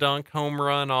 slam dunk home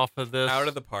run off of this. Out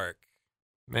of the park.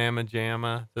 Mamma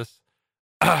Jamma. This.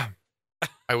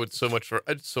 I'd so much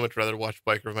rather watch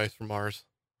Biker Mice from Mars.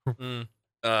 Mm.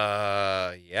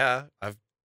 Yeah,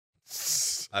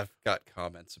 I've got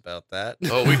comments about that.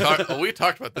 We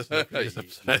talked about this in the previous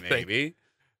episode, I think. Maybe.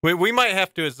 We might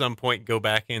have to at some point go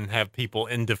back and have people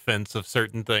in defense of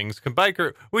certain things.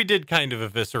 We did kind of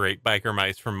eviscerate Biker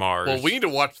Mice from Mars. Well, we need to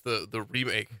watch the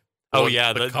remake. Oh, The-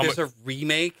 yeah, the the- comic- There's a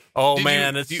remake. oh Did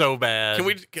man, you- it's do you- so bad. Can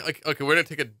we okay? We're gonna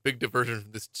take a big diversion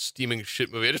from this steaming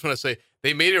shit movie. I just want to say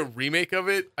they made a remake of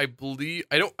it. I believe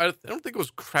I don't think it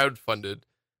was crowdfunded,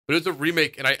 but it was a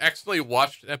remake, and I accidentally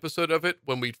watched an episode of it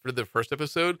when we did the first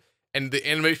episode, and the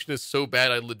animation is so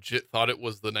bad I legit thought it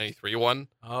was the '93 one.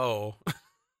 Oh.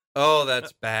 Oh,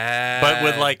 that's bad. But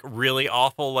with like really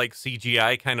awful like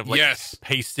CGI kind of like Yes.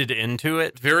 pasted into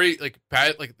it. Very like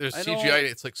bad. Like there's I CGI. don't-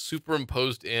 It's like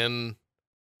superimposed in.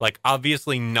 Like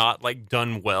obviously not like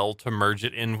done well to merge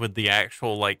it in with the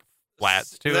actual like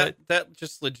flats to that, it. That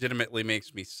just legitimately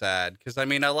makes me sad because I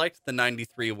mean I liked the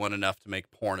 '93 one enough to make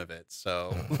porn of it.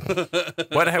 So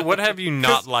What have you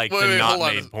not liked wait, and not hold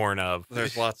on. made porn of?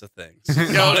 There's lots of things.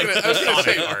 Yeah, I was gonna Sonic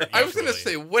say. art, I was gonna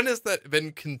usually. say, when has that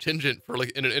been contingent for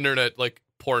like an internet like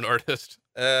porn artist?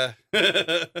 Uh,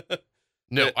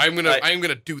 No, Yeah, I'm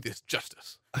gonna do this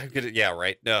justice. I'm gonna, yeah,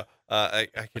 right. No, I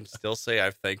can still say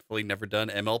I've thankfully never done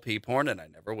MLP porn, and I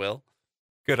never will.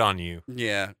 Good on you.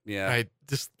 Yeah, yeah. I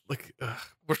just like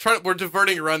we're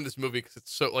diverting around this movie because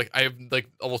it's so like I have like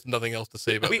almost nothing else to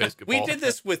say about we basketball. did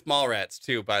this with Mallrats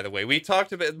too, by the way. We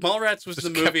talked about Mallrats was Just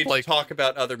the kept, movie like- to talk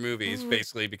about other movies,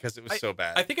 basically, because it was so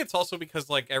bad. I think it's also because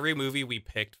like every movie we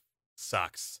picked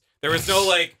sucks. There was no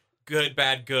like good,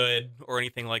 bad, good or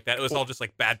anything like that. It was all just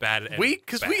like bad, bad. And we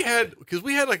bad. had a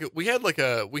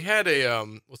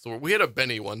what's the word? We had a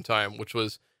Benny one time, which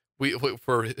was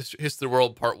for History of the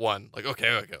World Part 1. Like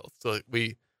okay, so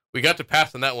we got to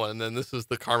pass on that one, and then this is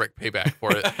the karmic payback for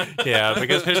it. Yeah,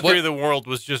 because History of the World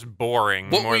was just boring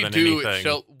What more we than do,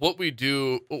 anything. what we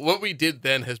did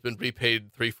then has been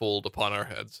repaid threefold upon our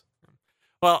heads.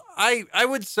 Well, I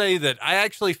would say that I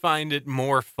actually find it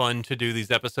more fun to do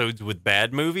these episodes with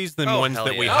bad movies than Oh, ones hell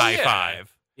that we yeah. Oh, high yeah.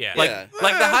 five. Yeah. Like Yeah.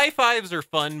 like the high fives are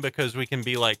fun because we can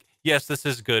be like, yes, this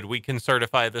is good. We can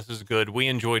certify this is good. We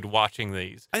enjoyed watching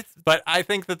these. But I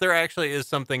think that there actually is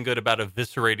something good about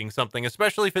eviscerating something,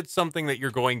 especially if it's something that you're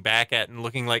going back at and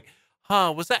looking like,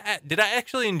 did I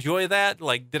actually enjoy that?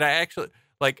 Like, did I actually,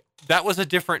 like, that was a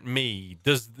different me.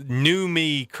 Does the new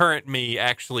me, current me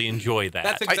actually enjoy that?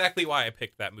 That's exactly why I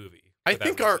picked that movie. I for that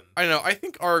think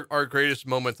reason. our greatest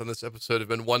moments on this episode have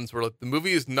been ones where like the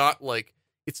movie is not like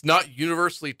it's not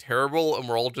universally terrible and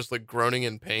we're all just like groaning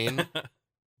in pain,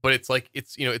 but it's like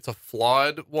it's it's a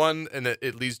flawed one and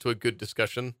it leads to a good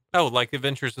discussion. Oh, like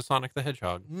Adventures of Sonic the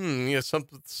Hedgehog. Yeah,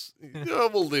 something's.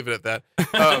 We'll leave it at that.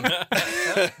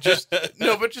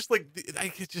 But just like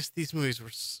these movies were,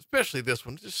 especially this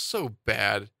one, just so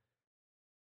bad.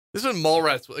 This one,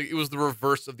 Mallrats, like, it was the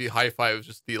reverse of the high five. It was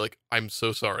just the like, I'm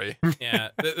so sorry. Yeah,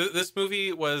 this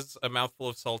movie was a mouthful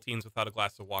of saltines without a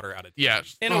glass of water out of tea. Yeah,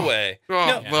 in a way.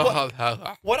 Oh, No,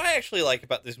 well, What I actually like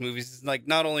about these movies is like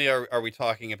not only are we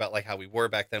talking about like how we were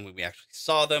back then when we actually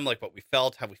saw them, like what we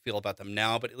felt, how we feel about them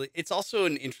now, but it's also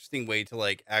an interesting way to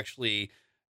like actually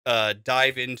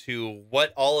dive into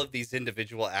what all of these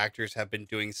individual actors have been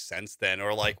doing since then,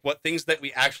 or like what things that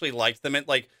we actually liked them in,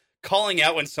 like calling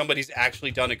out when somebody's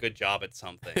actually done a good job at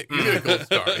something. You get a gold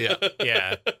star. Yeah.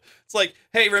 Yeah. It's like,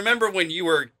 hey, remember when you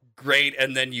were great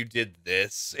and then you did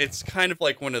this? It's kind of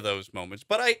like one of those moments,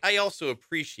 but I also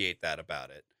appreciate that about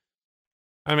it.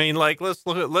 I mean, like let's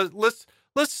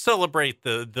celebrate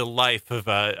the life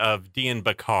of Dean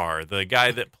Bakar, the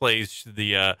guy that plays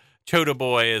the Chota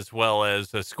Boy as well as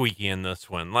Squeaky in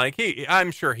this one. Like I'm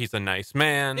sure he's a nice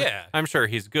man. Yeah. I'm sure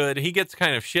he's good. He gets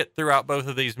kind of shit throughout both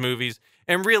of these movies,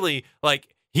 and really,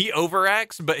 like he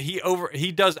overacts, but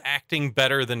he does acting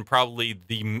better than probably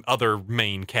the other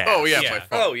main cast. Oh yeah, Yeah. by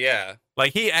far. Oh yeah.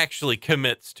 Like he actually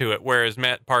commits to it, whereas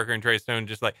Matt Parker and Trey Stone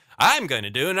just like, I'm going to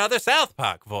do another South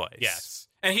Park voice. Yes.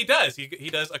 And he does. He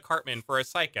does a Cartman for a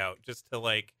Psych Out just to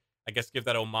like, I guess, give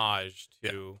that homage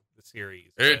to the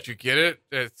series. Hey, But did you get it?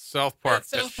 It's South Park.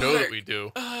 It's That South show that Park. we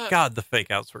do. God, the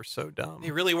fake outs were so dumb.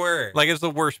 they really were. Like it's the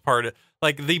worst part.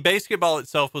 Like the basketball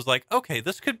itself was like, okay,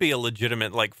 this could be a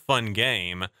legitimate like fun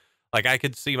game. Like, I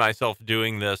could see myself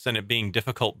doing this and it being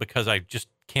difficult because I just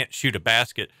can't shoot a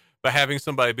basket. But having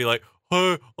somebody be like,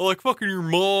 "Hey, I like fucking your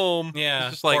mom." Yeah,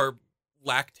 It's just like, or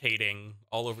lactating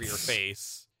all over your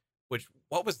face. Which,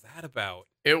 what was that about?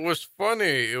 It was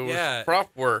funny. It was Yeah.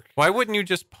 prop work. why wouldn't you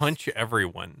just punch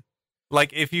everyone?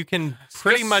 Like, if you can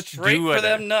pretty Just much straight do for it.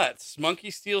 them nuts.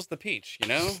 Monkey steals the peach. You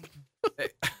know?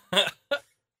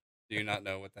 Do you not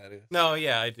know what that is? No,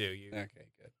 yeah, I do. You Okay,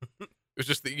 good. It was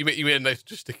just that you made a nice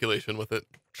gesticulation with it.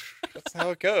 That's how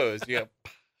it goes. Yeah.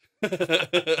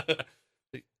 good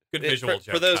visual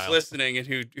joke. For those Kyle. listening and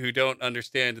who don't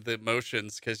understand the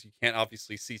emotions, because you can't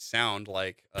obviously see sound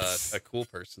like a cool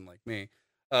person like me.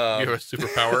 You have a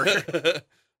superpower.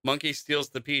 Monkey steals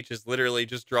the peach is literally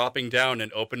just dropping down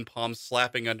and open palm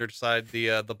slapping underside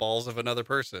the balls of another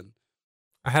person.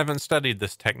 I haven't studied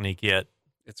this technique yet.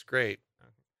 It's great.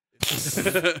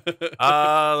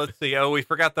 Let's see. Oh, we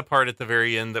forgot the part at the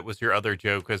very end that was your other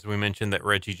joke, as we mentioned that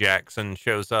Reggie Jackson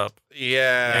shows up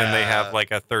Yeah, and they have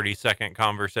like a 30-second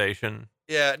conversation.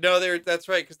 Yeah, no, that's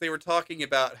right, because they were talking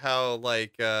about how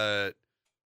like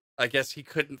I guess he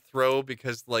couldn't throw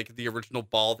because like the original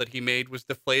ball that he made was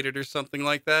deflated or something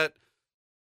like that.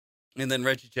 And then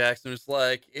Reggie Jackson was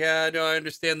like, "Yeah, no, I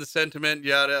understand the sentiment,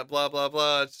 yada, blah, blah,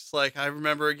 blah. It's just like, I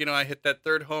remember, I hit that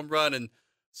third home run and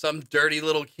some dirty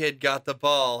little kid got the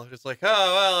ball. It's like, oh,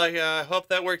 well, I hope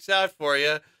that works out for you."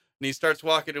 And he starts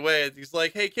walking away. And he's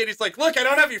like, "Hey, kid," he's like, "Look, I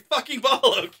don't have your fucking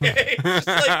ball, okay?" It's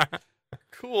just like,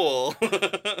 cool.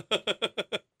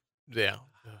 Yeah.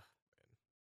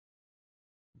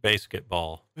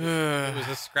 BASEketball. It was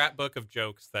a scrapbook of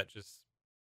jokes that just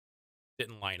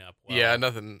didn't line up well. Yeah,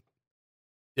 nothing.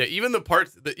 Yeah, even the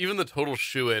parts that even the total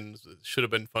shoe-ins should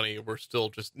have been funny were still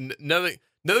just nothing.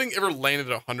 Nothing ever landed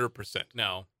 100%.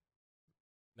 No.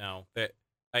 That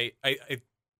I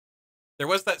there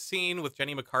was that scene with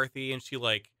Jenny McCarthy and she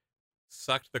like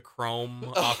sucked the chrome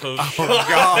off of Oh,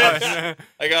 God.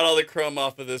 I got all the chrome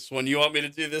off of this one. You want me to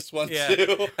do this one Yeah.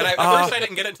 too? And at first I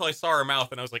didn't get it until I saw her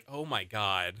mouth and I was like, "Oh my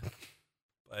god."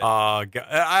 But, God.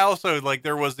 I also, like,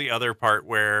 there was the other part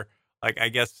where, like, I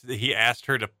guess he asked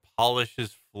her to polish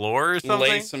his floor or something.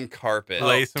 Lay some carpet.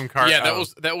 Lay some carpet. Yeah,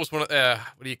 that was one of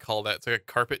what do you call that? It's like a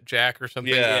carpet jack or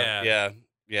something. Yeah.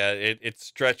 It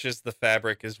stretches the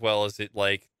fabric as well as it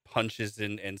like punches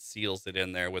in and seals it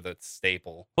in there with a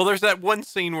staple. Well, there's that one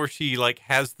scene where she like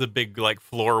has the big like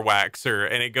floor waxer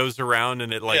and it goes around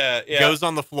and it like goes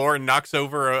on the floor and knocks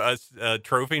over a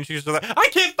trophy and she's just like, "I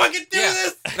can't fucking do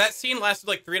this." that scene lasted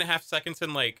like 3.5 seconds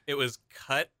and like it was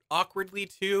cut awkwardly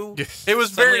too. It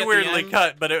was Suddenly very at the weirdly end.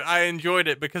 cut, but I enjoyed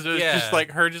it because it was Yeah. just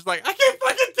like her just like, "I can't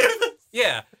fucking do this."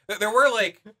 Yeah, there were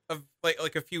like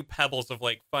a few pebbles of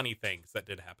like funny things that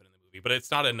did happen in the movie, but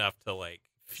it's not enough to like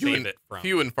save it from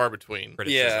Few and far between.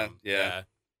 criticism. Yeah.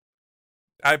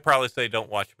 I'd probably say don't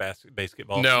watch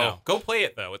BASEketball. No. Go play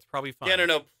it though; it's probably fun. Yeah,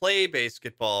 no. Play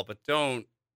BASEketball, but don't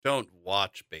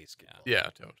watch BASEketball. Yeah,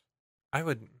 don't. I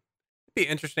would. It'd be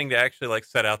interesting to actually like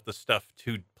set out the stuff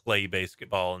to play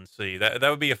BASEketball and see. That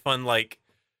would be a fun like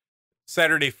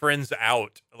Saturday friends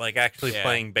out, like actually Yeah.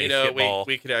 playing You know, BASEketball.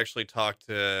 we could actually talk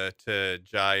to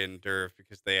Jai and Durf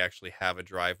because they actually have a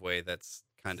driveway that's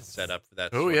kind of set up for that.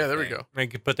 Oh sort yeah, of there we thing. go. We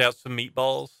could put out some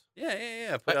meatballs.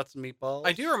 Yeah. Put out some meatballs.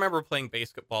 I do remember playing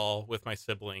BASEketball with my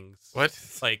siblings. What?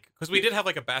 Like, because we did have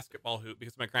like a basketball hoop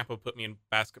because my grandpa put me in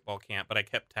basketball camp, but I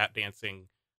kept tap dancing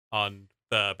on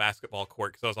the basketball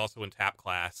court because I was also in tap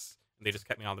class, and they just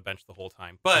kept me on the bench the whole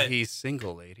time. But He's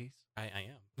single, ladies. I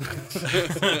am.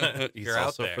 He's You're out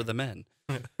also there. for the men.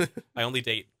 I only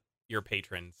date your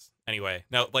patrons. Anyway,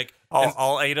 no, like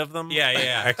All 8 of them.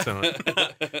 Yeah. Excellent.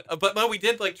 But no, we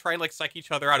did like try and like psych each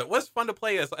other out. It was fun to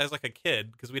play as like a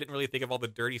kid because we didn't really think of all the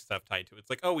dirty stuff tied to it. It's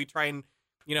like, oh, we try and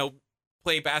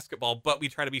play basketball, but we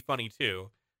try to be funny too.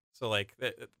 So like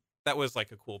that was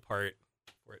like a cool part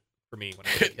for me when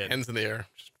I was a kid. Hands in the air.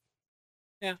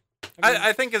 Yeah,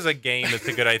 I think as a game, it's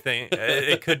a good. I think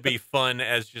it could be fun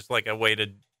as just like a way to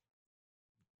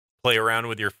play around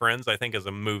with your friends. I think as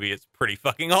a movie, it's pretty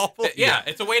fucking awful. yeah,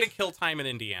 it's a way to kill time in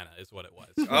Indiana, is what it was.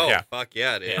 Oh, Yeah. fuck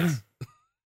yeah, it is.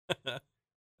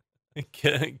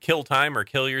 Kill time or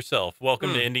kill yourself.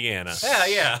 Welcome to Indiana.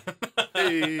 Yeah.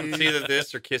 It's either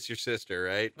this or kiss your sister,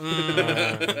 right?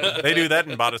 They do that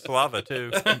in Bratislava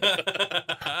too.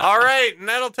 All right, and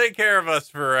that'll take care of us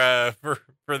for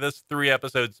this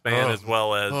 3-episode span as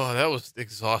well as. Oh, that was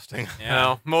exhausting.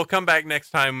 Yeah. We'll come back next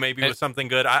time maybe with something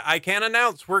good. I can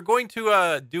announce we're going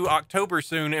to do October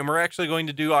soon, and we're actually going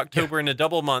to do October in a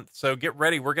double month. So get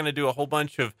ready. We're going to do a whole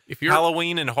bunch of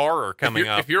Halloween and horror coming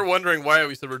up. If you're wondering why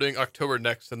we said we're doing October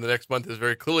next, and the next month is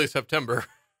very clearly September.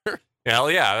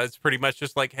 Hell yeah, it's pretty much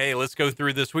just like, hey, let's go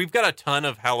through this. We've got a ton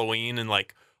of Halloween and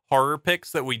like horror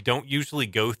picks that we don't usually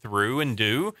go through and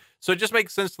do. So it just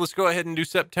makes sense. Let's go ahead and do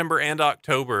September and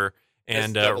October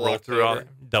and double roll through all, October.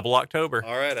 double October.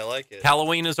 All right, I like it.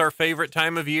 Halloween is our favorite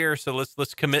time of year, so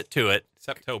let's commit to it.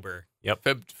 September.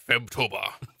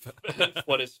 Febtober.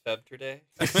 What is Feb today?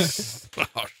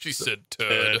 Oh, she said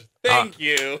turd. Thank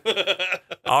you.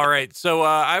 All right, so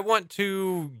I want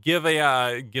to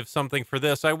give something for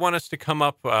this. I want us to come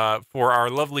up for our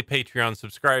lovely Patreon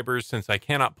subscribers, since I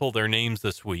cannot pull their names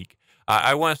this week.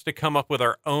 I want us to come up with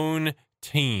our own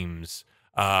teams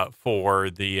for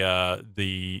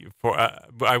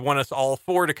I want us all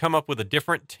four to come up with a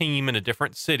different team in a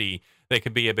different city that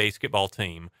could be a basketball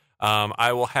team.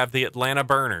 I will have the Atlanta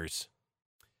Burners.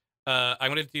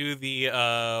 I'm going to do the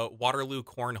Waterloo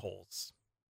Cornholes.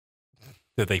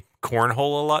 Did they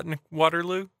cornhole a lot in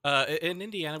Waterloo? In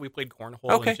Indiana, we played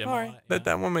cornhole Okay, and gym all a right. lot. Yeah.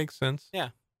 That one makes sense.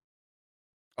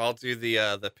 I'll do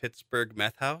the Pittsburgh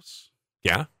Meth House.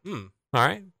 Yeah. Hmm. All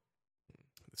right.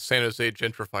 San Jose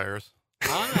gentrifiers.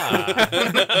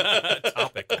 Ah,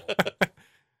 topical.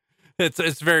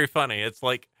 It's very funny. It's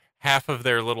like half of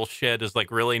their little shed is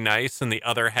like really nice, and the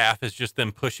other half is just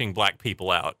them pushing black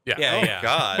people out. Yeah. Yeah, Oh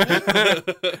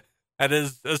God. That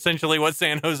is essentially what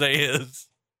San Jose is.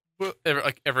 Well,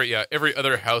 every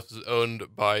other house is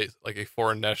owned by like a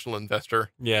foreign national investor.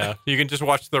 Yeah, you can just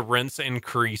watch the rents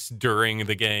increase during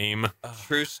the game.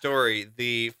 True story.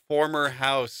 The former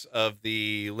house of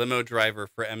the limo driver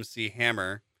for MC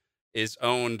Hammer is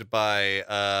owned by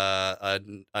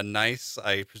a nice,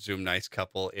 I presume, nice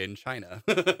couple in China,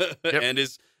 and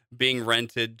is being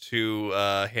rented to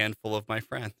a handful of my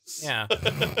friends. Yeah,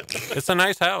 It's a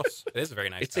nice house. it is a very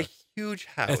nice. It's house. a huge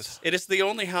house. It is the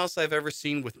only house I've ever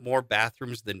seen with more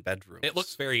bathrooms than bedrooms. It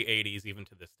looks very 80s even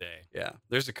to this day. Yeah.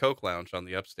 There's a Coke lounge on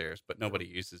the upstairs, but nobody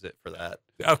uses it for that.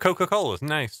 Oh, Coca-Cola is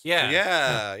nice. Yeah,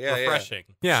 Yeah. refreshing.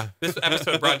 Yeah. This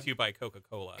episode brought to you by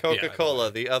Coca-Cola.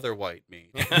 Coca-Cola, the other white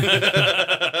meat.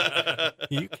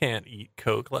 You can't eat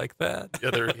Coke like that.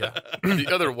 The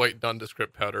other white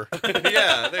nondescript powder.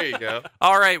 Yeah, there you go.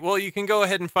 All right. Well, you can go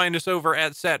ahead and find us over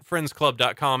at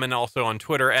satfriendsclub.com and also on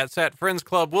Twitter at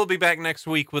satfriendsclub. We'll be back next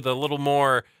week with a little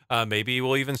more. Maybe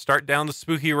we'll even start down the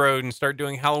spooky road and start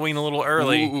doing Halloween a little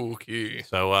early. Spooky.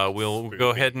 So we'll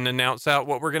go ahead and announce out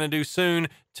what we're going to do soon.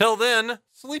 Till then,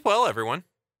 sleep well, everyone.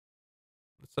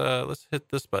 Let's hit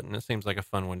this button. It seems like a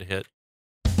fun one to hit.